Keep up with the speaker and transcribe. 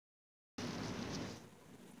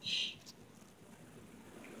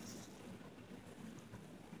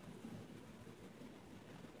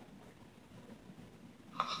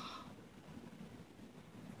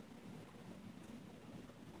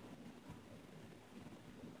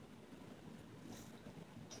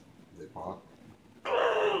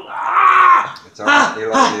her.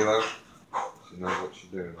 Elo. She knows what she's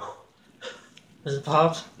doing. Is it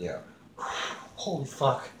popped? Yeah. Holy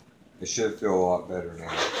fuck. It should feel a lot better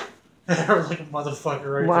now. It hurt like a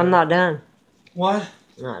motherfucker right Well, there. I'm not done. What?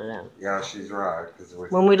 Not done. Yeah, she's right.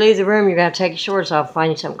 When we leave the room, you're going to take your shorts off and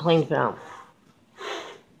find you something clean to put on.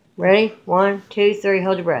 Ready? 1, 2, 3.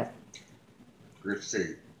 Hold your breath. Grip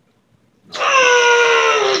seat. Okay,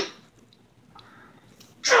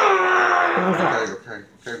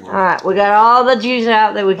 All right, we got all the juice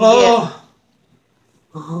out that we can get.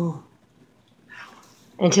 Oh.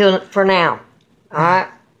 Until for now. All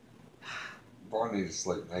right. Boy, I need to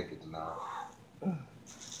sleep naked tonight.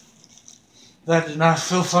 That did not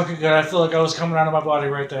feel fucking good. I feel like I was coming out of my body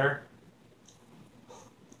right there.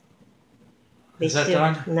 Is that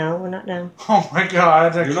done? No, we're not done. Oh my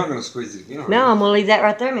god. You're not going to squeeze it again, No, I'm going to leave that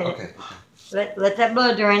right there a minute. Okay. Let that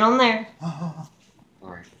blood drain on there.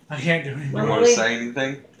 Alright. I can't do anything. You want to say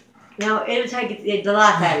anything? No, it'll take the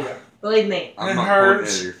life out of you. Believe me. I'm not pointing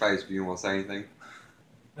it at your face, but you want to say anything?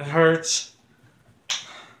 It hurts.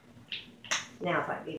 Now if I do.